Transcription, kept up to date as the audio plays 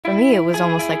me, it was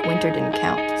almost like winter didn't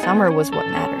count. Summer was what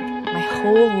mattered. My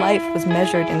whole life was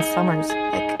measured in summers.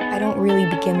 Like, I don't really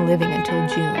begin living until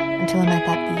June, until I'm at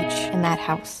that beach, in that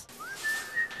house.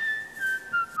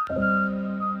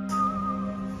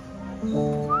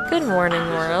 Good morning,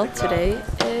 world. Today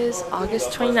is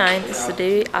August 29th. It's the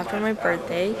day after my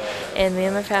birthday, and me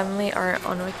and my family are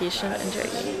on vacation in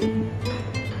Turkey.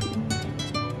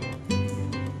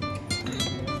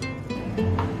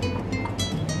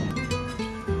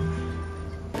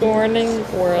 Good morning,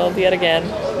 world, yet again.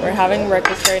 We're having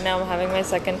breakfast right now. I'm having my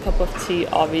second cup of tea.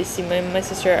 Obviously, me and my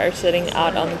sister are sitting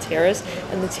out on the terrace,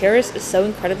 and the terrace is so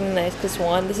incredibly nice because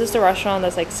one, this is the restaurant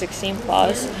that's like 16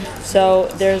 plus, so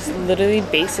there's literally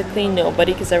basically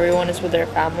nobody because everyone is with their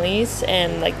families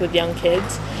and like with young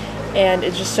kids, and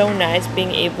it's just so nice being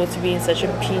able to be in such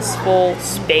a peaceful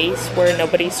space where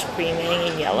nobody's screaming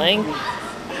and yelling.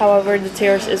 However, the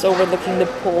terrace is overlooking the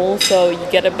pool, so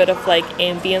you get a bit of like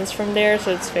ambience from there,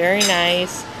 so it's very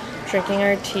nice. Drinking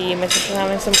our tea. My sister's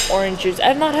having some orange juice.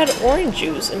 I've not had orange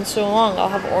juice in so long. I'll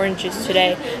have orange juice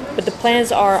today. But the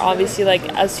plans are obviously, like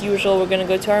as usual, we're gonna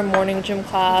go to our morning gym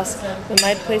class. We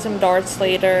might play some darts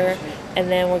later,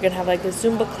 and then we're gonna have like a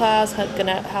Zumba class.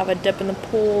 Gonna have a dip in the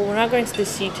pool. We're not going to the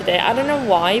sea today. I don't know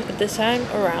why, but this time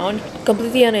around,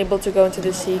 completely unable to go into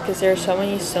the sea because there are so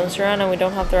many stones around and we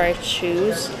don't have the right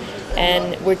shoes.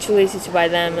 And we're too lazy to buy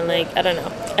them, and like, I don't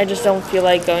know, I just don't feel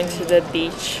like going to the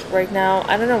beach right now.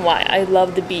 I don't know why. I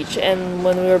love the beach, and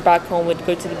when we were back home we'd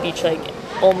go to the beach like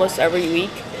almost every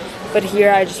week, but here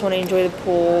I just want to enjoy the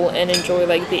pool and enjoy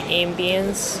like the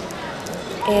ambience,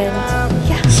 and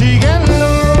yeah.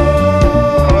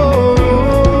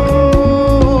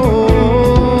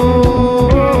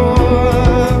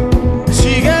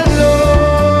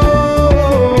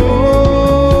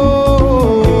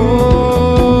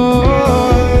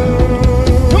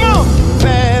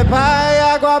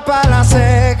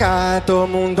 Todo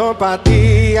mundo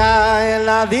patía en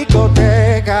la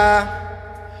discoteca.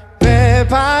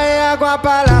 Pepa y agua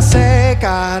para la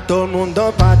seca. Todo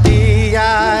mundo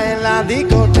patía en la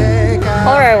discoteca.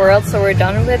 Alright, world, so we're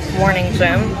done with morning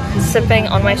gym. Sipping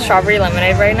on my strawberry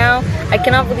lemonade right now. I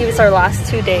cannot believe it's our last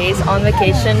 2 days on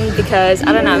vacation because,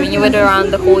 I don't know, I mean, you wait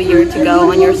around the whole year to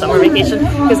go on your summer vacation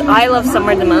because I love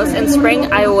summer the most. In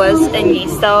spring, I was in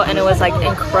Nice and it was like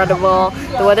incredible.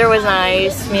 The weather was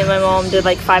nice. Me and my mom did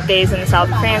like 5 days in the south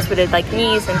of France. We did like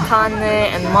Nice and Cannes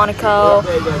and Monaco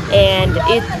and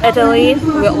Italy.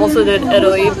 We also did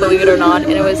Italy, believe it or not,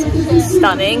 and it was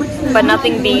stunning, but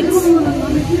nothing beats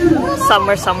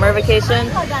summer vacation.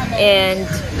 And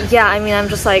yeah, I mean, I'm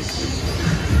just like,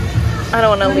 I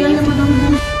don't want to leave.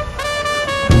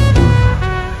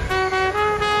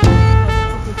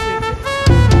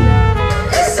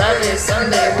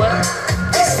 Sunday, what?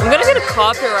 I'm gonna get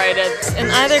copyrighted. In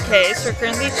either case, we're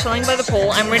currently chilling by the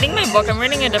pool. I'm reading my book. I'm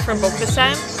reading a different book this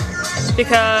time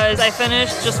because I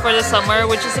finished Just for the Summer,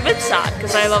 which is a bit sad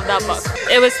because I love that book.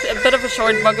 It was a bit of a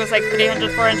short book. It was like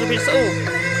 300, 400 pages.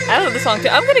 Oh, I love the song too.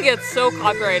 I'm gonna get so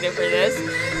copyrighted for this.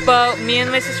 But me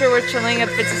and my sister were chilling at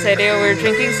Pizza Serio. We were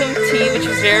drinking some tea, which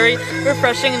was very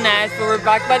refreshing and nice. But we're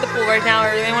back by the pool right now.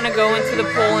 I really want to go into the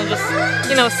pool and just,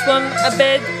 you know, swim a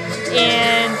bit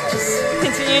and just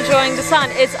continue enjoying the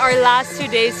sun. It's our last 2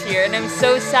 days here, and I'm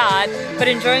so sad. But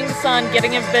enjoying the sun,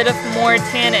 getting a bit of more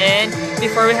tan in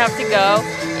before we have to go.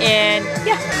 And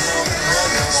yeah.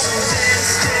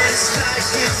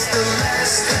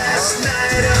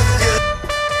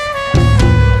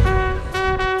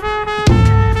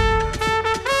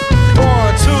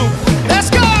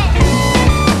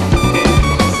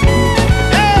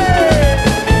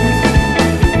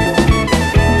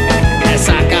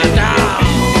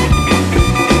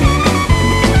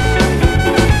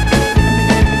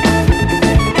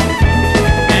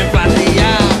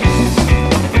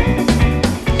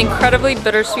 Incredibly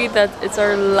bittersweet that it's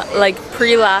our like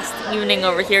pre-last evening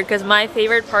over here because my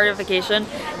favorite part of vacation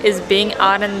is being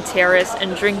out on the terrace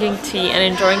and drinking tea and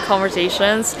enjoying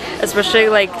conversations, especially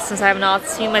like since I have not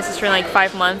seen my sister in like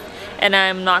 5 months and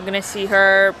I'm not gonna see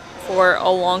her for a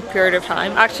long period of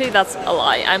time. Actually, that's a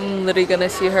lie. I'm literally gonna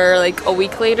see her like a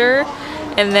week later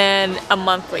and then a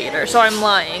month later, so I'm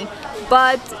lying.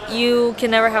 But you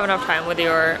can never have enough time with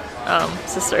your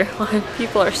sister.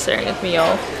 People are staring at me,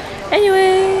 y'all.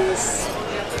 Anyways,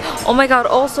 oh my god,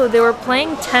 also they were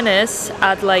playing tennis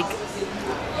at like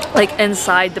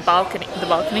inside the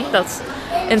balcony, that's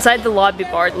inside the lobby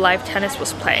bar. Live tennis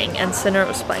was playing and Sinner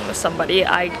was playing with somebody.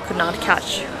 I could not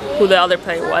catch who the other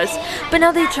player was, but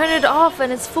now they turned it off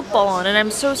and it's football on, and I'm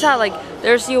so sad. Like,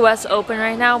 there's US Open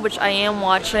right now, which I am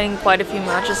watching quite a few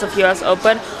matches of US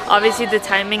Open. Obviously the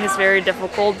timing is very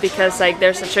difficult because like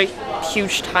there's such a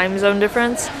huge time zone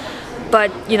difference,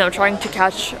 but you know, trying to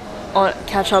catch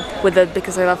up with it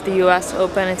because I love the US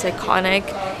Open. It's iconic,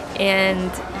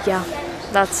 and yeah,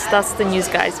 that's the news,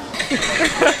 guys.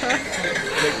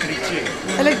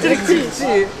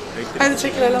 Elektrikçi. Hadi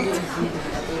çekilelim.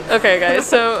 Okay guys,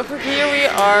 so here we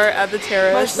are at the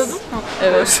terrace. Başladın mı?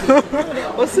 Evet.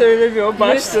 O söylemiyor,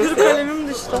 başladı. Kalemim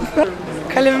düştü.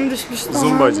 Kalemim düşmüştü.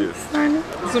 Zumbacı. Yani.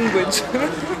 Zumbacı.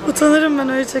 Utanırım ben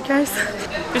öyle çekersen.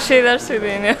 Bir şeyler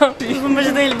söyleyin ya.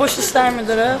 Zumbacı değil, boş işler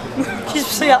müdürü.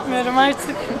 Hiçbir şey yapmıyorum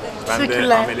artık. Ben de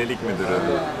Teşekkürler. amelelik müdürü.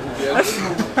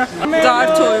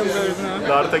 Dart oyun bölümü.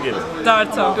 Dart'a gelin.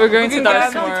 Dart'a. We're going to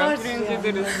Dart tomorrow.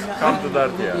 Come to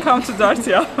Dart ya. Come to Dart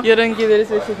ya. Yarın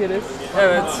geliriz ve çekeriz.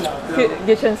 Evet.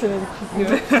 Geçen sene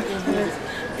çekiyor.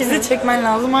 Bizi çekmen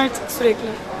lazım artık sürekli.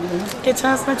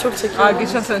 Geçen sene çok çekiyordum. Aa,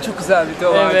 geçen sene çok güzel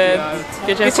video vardı Evet. ya.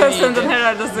 Geçen Geçen sene seneden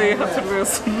herhalde Zay'ı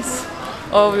hatırlıyorsunuz.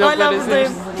 o vlogları Hala izleriz.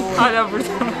 buradayım. Hala burada.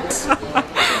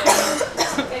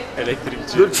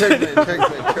 Elektrikçi. Dur çekme.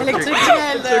 Elektrikçi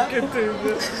geldi.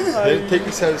 Benim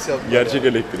teknik servis yaptım. Gerçek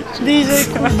elektrikçi.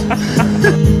 Diyecek var.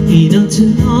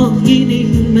 İnatına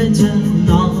yenilmeden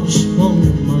aşık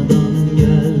olmadan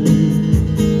gel.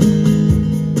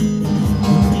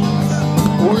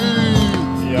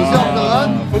 Nasıl yaptı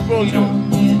lan? Futbolcu.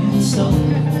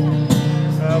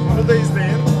 Bunu da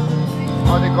izleyin.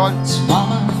 Hadi gol.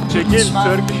 Çekil.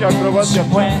 Turkish akrobat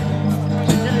yapma.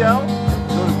 Çekil ya.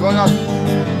 Dur gol at.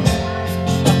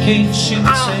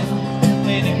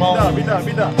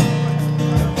 Bir daha.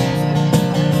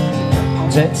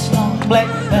 That's not black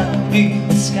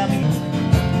is coming.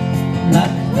 Not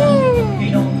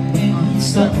you know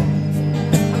it's the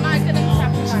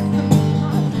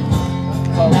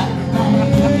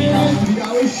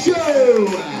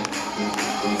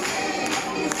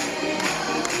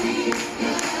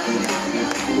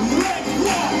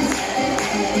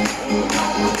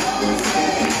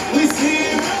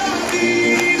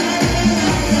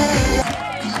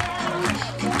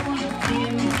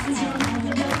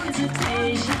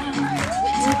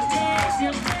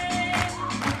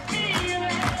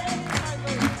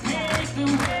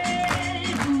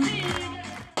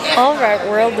Alright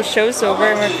world, the show's over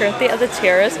and we're currently at the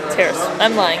terrace.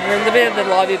 I'm lying, we're literally at the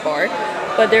lobby bar.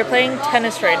 But they're playing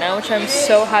tennis right now, which I'm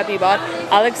so happy about.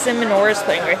 Alex Zimmerman is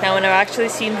playing right now, and I've actually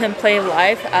seen him play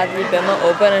live at Libema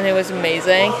Open, and it was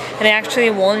amazing. And he actually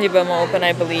won Libema Open,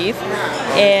 I believe.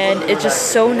 And it's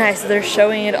just so nice that they're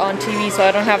showing it on TV, so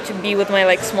I don't have to be with my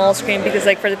like small screen, because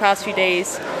like for the past few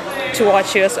days to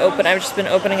watch US Open, I've just been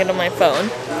opening it on my phone.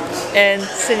 And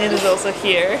Sinyan is also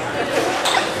here.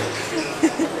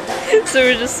 So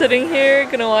we're just sitting here,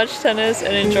 gonna watch tennis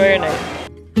and enjoy our night.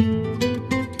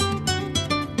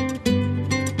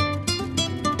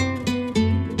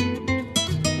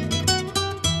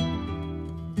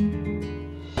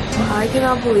 I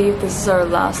cannot believe this is our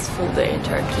last full day in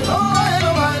Turkey.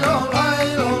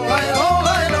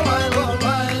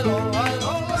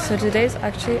 So today is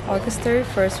actually August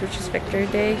 31st, which is Victory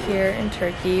Day here in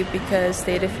Turkey, because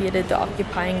they defeated the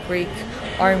occupying Greek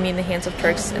army in the hands of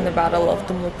Turks in the Battle of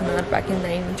the Muknad back in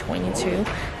 1922.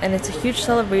 And it's a huge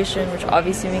celebration, which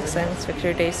obviously makes sense.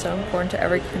 Victory Day is so important to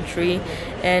every country,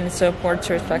 and it's so important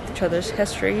to respect each other's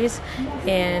histories.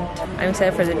 And I'm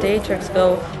excited for the day. Turks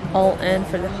go all in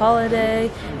for the holiday,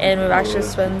 and we've actually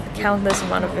spent countless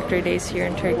amount of Victory Days here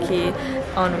in Turkey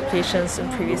on vacations in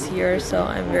previous years, so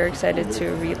I'm very excited to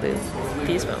relive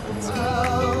these moments.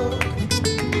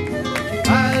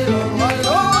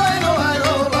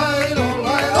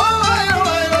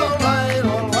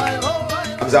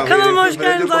 Kanalıma hoş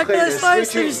geldiniz arkadaşlar.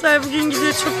 Sevinçler bugün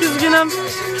gidiyor. Çok üzgünüm.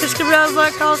 Keşke biraz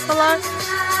daha kalsalar.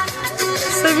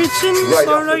 Sevinç'in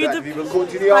sonra gidip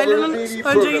Ayla'nın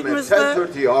önce gitmesi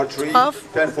af.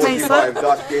 Neyse.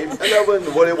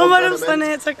 Umarım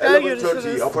seneye tekrar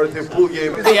görüşürüz.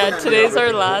 Yeah, today's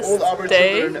our last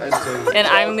day, and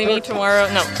I'm leaving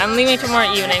tomorrow. No, I'm leaving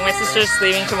tomorrow evening. My sister's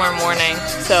leaving tomorrow morning.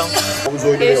 So,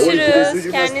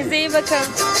 görüşürüz. Kendinize iyi bakın.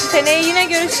 Seneye yine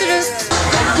görüşürüz.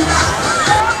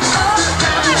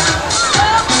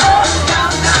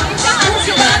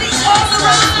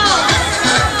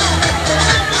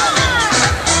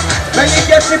 When you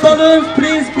get the balloons,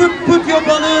 please put your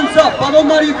balloons up.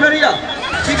 Balonlar yukarıya.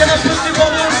 We're gonna put the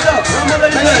balloons up. Ramada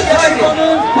Resort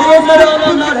balloons, balonları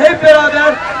alanlar hep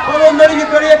beraber balonları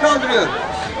yukarıya kaldırıyor.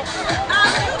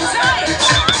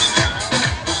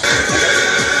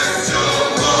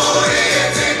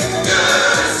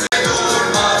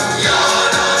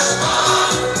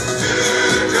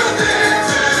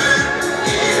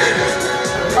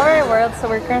 Alright world, so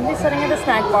we're currently sitting at the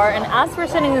snack bar, and as we're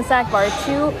sitting in the snack bar,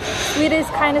 two sweetest,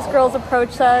 kindest girls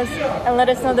approached us and let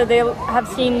us know that they have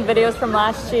seen videos from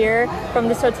last year from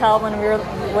this hotel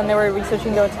when they were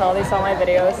researching the hotel. They saw my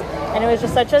videos, and it was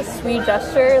just such a sweet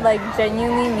gesture. Like,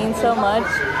 genuinely means so much,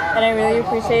 and I really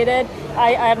appreciate it.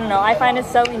 I don't know. I find it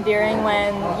so endearing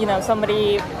when, you know,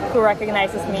 somebody who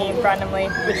recognizes me randomly,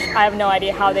 which I have no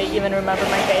idea how they even remember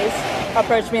my face,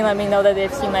 approach me and let me know that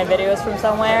they've seen my videos from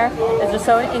somewhere. It's just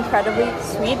so incredibly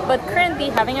sweet. But currently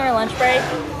having our lunch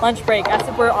break as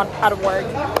if we're out of work.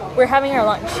 We're having our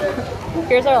lunch.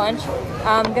 Here's our lunch.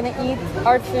 I'm gonna eat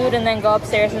our food and then go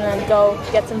upstairs and then go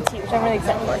get some tea, which I'm really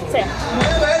excited for. So yeah.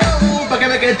 Pa' que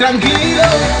me quede tranquilo.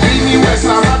 Mi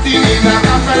huesa batina,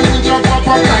 café, mucho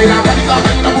popo, y la patita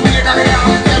una muñeca que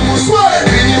aunque muy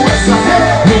suave. Mi huesa,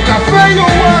 no café, no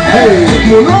wine,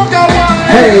 no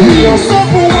kawaii, no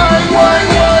sopo, wine. La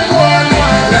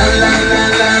la la la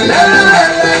la la la la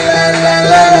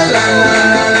la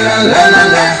la la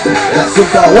la. La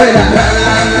super buena. La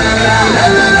la la la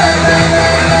la la la la.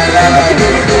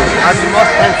 I'm the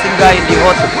most handsome guy in the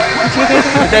hotel.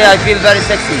 Today I feel very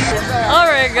sexy.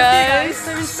 Alright guys.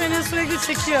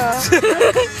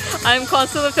 I'm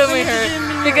constantly filming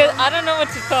her because I don't know what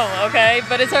to film, okay?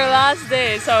 But it's our last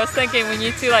day, so I was thinking we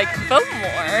need to like film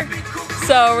more.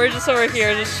 So we're just over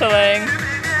here just chilling,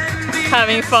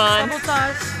 having fun.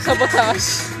 Sabotage.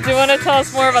 Do you want to tell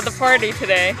us more about the party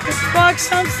today? Bu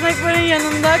akşam snackbar'ın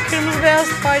yanında kırmızı beyaz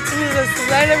partimizle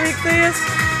sizlerle birlikteyiz.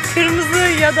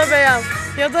 Kırmızı ya da beyaz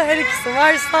ya da her ikisi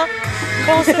varsa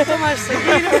konsept amaçlı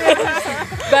giyinebilirsin.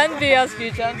 Ben beyaz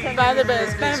giyeceğim. Ben de beyaz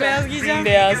giyeceğim. Ben beyaz giyeceğim.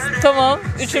 Beyaz. Tamam.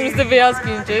 Üçümüz de beyaz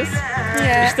giyeceğiz.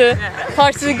 Yeah. İşte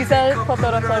partide güzel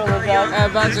fotoğraflar olacak.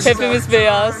 Bence hepimiz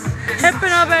beyaz. Hep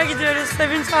beraber gidiyoruz.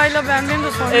 Sevinç, Ayla, ben. Benim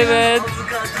de sonum. Evet.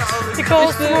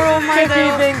 Because tomorrow my Çok day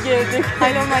iyi off. denk geldik.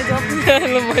 I love my job.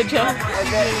 I love my job.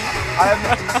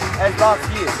 As last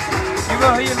year. You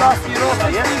were here last year also,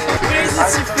 yes?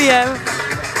 Crazy chief we have.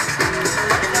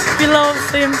 He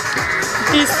loves him.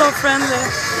 He's so friendly.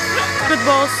 Good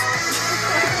boss.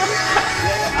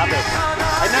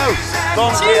 I know.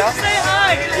 Don't Chief, say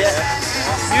hi.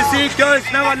 Yeah. You see, girls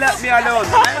never let me alone.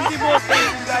 I am the most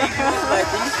handsome guy in the I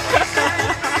think.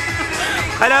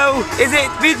 Hello, is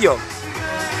it video?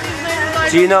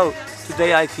 Do you know,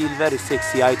 today I feel very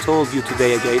sexy. I told you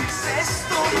today again.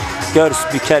 Girls,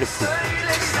 be careful.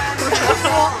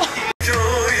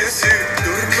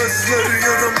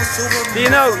 Do you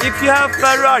know, if you have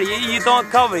Ferrari, you don't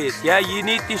cover it, yeah? You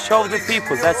need to show the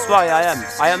people, that's why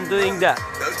I am doing that.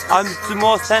 I'm the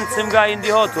most handsome guy in the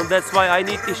hotel, that's why I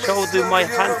need to show my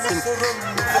handsome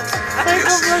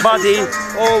body,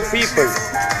 all people.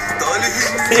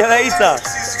 See you later.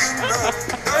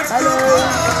 Hello.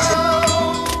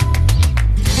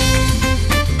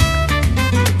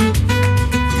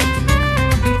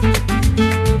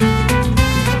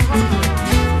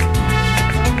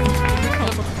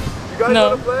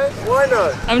 No. Play? Why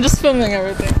not? I'm just filming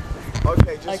everything.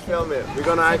 Okay, just film it. We're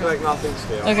gonna act like nothing's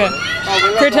here. Okay.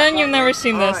 Pretend you've never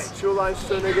seen this. Alright, two lines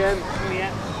turn again.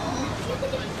 Yeah.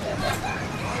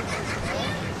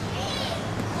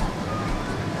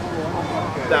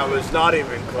 That was not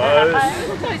even close.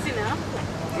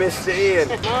 Mr. Ian.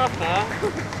 You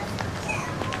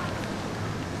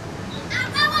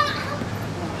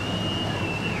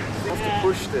have to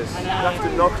push this. You have to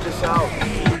knock this out.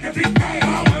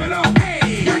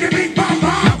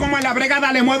 Como en la brega,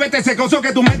 dale, muévete ese coso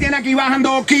que tú me tienes aquí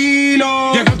bajando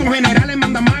kilos. Llegó tu general, le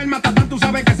manda mal, matatán, tú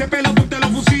sabes que ese pelo tú te lo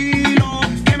fusilo.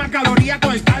 Quema calorías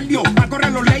con el cardio, va a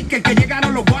correr los Lakers que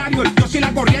llegaron los Warriors. Yo soy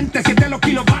la corriente, 7 los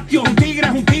kilovatios. Un tigre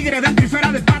es un tigre dentro y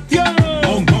fuera del patio.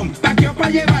 Bom, bom, taqueo pa'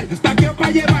 llevar,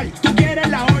 tú quieres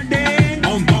la orden.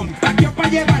 Bom, bom, taqueo pa'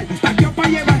 llevar,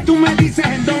 tú me dices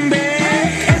en dónde.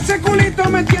 Ese culito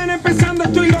me tiene pensando,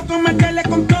 estoy loco, meterle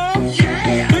con todo.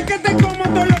 Estoy que te como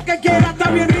todo lo que quieras, está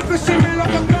bien rico y si me lo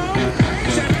contó.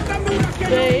 Se ve tan dura que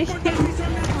no.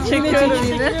 Çekiyorum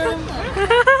yine.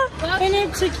 Beni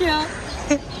hep çekiyor.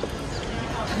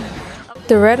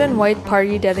 The red and white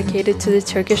party dedicated to the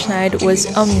Turkish night was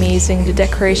amazing. The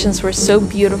decorations were so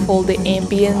beautiful, the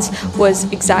ambience was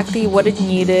exactly what it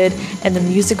needed, and the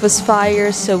music was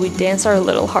fire, so we danced our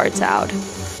little hearts out.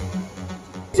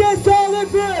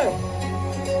 Cesaretli,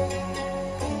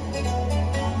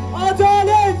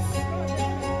 adalet.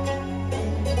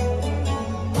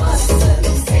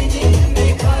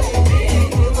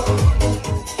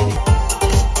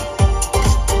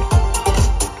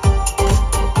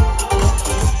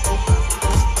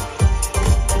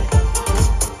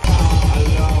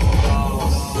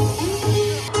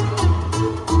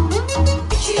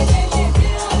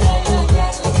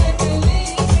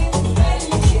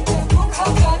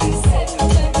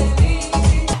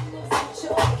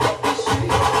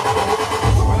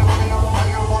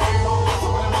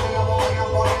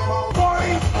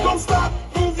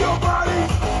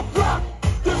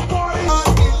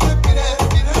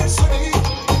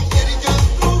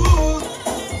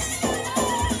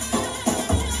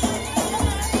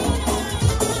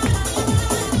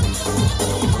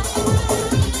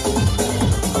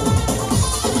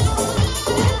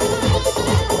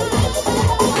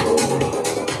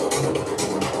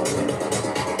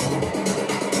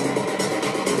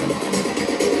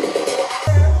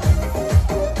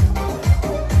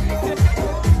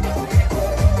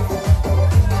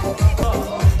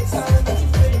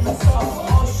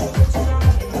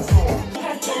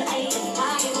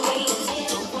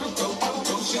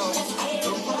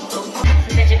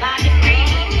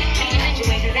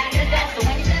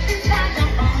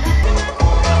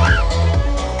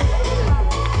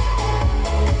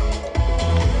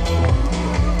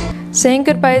 Saying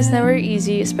goodbye is never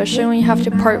easy, especially when you have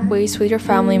to part ways with your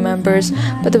family members,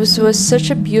 but this was such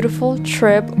a beautiful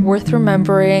trip worth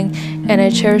remembering, and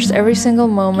I cherished every single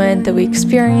moment that we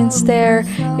experienced there.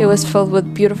 It was filled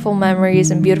with beautiful memories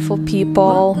and beautiful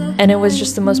people, and it was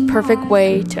just the most perfect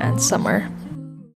way to end summer.